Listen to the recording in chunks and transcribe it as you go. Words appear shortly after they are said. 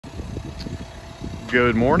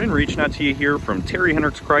Good morning, reaching out to you here from Terry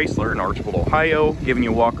Hendricks Chrysler in Archbold, Ohio, giving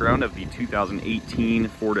you a walk around of the 2018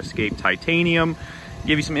 Ford Escape Titanium.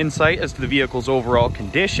 Give you some insight as to the vehicle's overall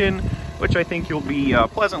condition, which I think you'll be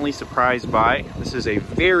pleasantly surprised by. This is a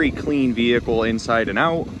very clean vehicle inside and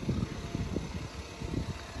out.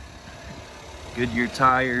 Goodyear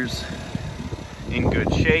tires in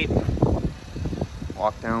good shape.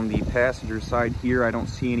 Walk down the passenger side here. I don't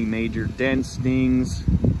see any major dents, dings.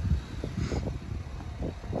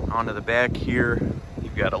 Onto the back here,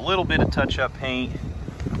 you've got a little bit of touch-up paint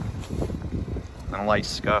and a light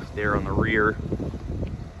scuff there on the rear.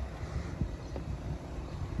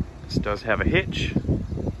 This does have a hitch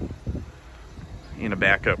and a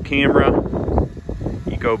backup camera,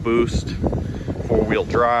 EcoBoost, four-wheel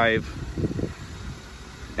drive.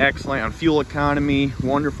 Excellent on fuel economy,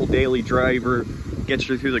 wonderful daily driver, gets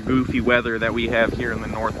you through the goofy weather that we have here in the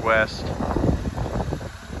Northwest.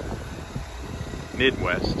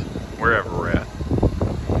 Midwest, wherever we're at.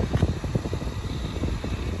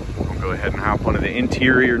 We'll go ahead and hop onto the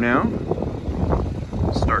interior now.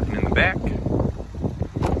 Starting in the back.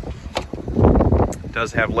 It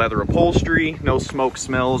does have leather upholstery, no smoke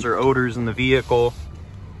smells or odors in the vehicle.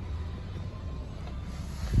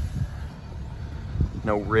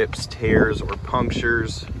 No rips, tears, or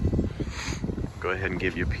punctures. Go ahead and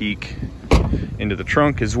give you a peek into the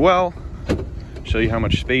trunk as well. Show you how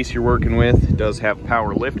much space you're working with. It does have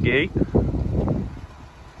power lift gate.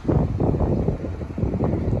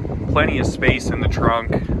 Plenty of space in the trunk.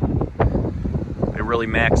 They really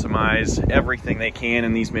maximize everything they can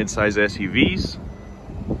in these mid-size SUVs.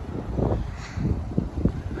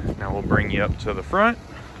 Now we'll bring you up to the front.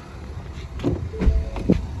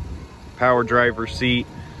 Power driver's seat.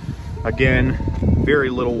 Again, very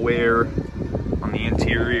little wear on the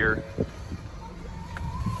interior.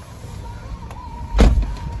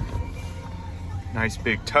 Nice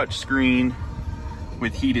big touch screen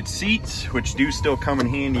with heated seats, which do still come in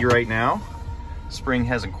handy right now. Spring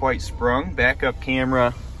hasn't quite sprung. Backup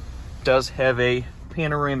camera, does have a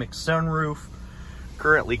panoramic sunroof,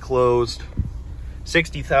 currently closed.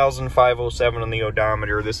 60,507 on the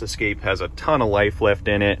odometer. This Escape has a ton of life left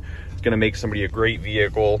in it. It's gonna make somebody a great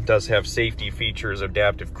vehicle. Does have safety features,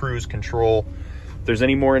 adaptive cruise control. If there's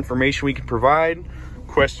any more information we can provide,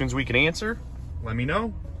 questions we can answer, let me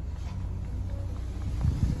know.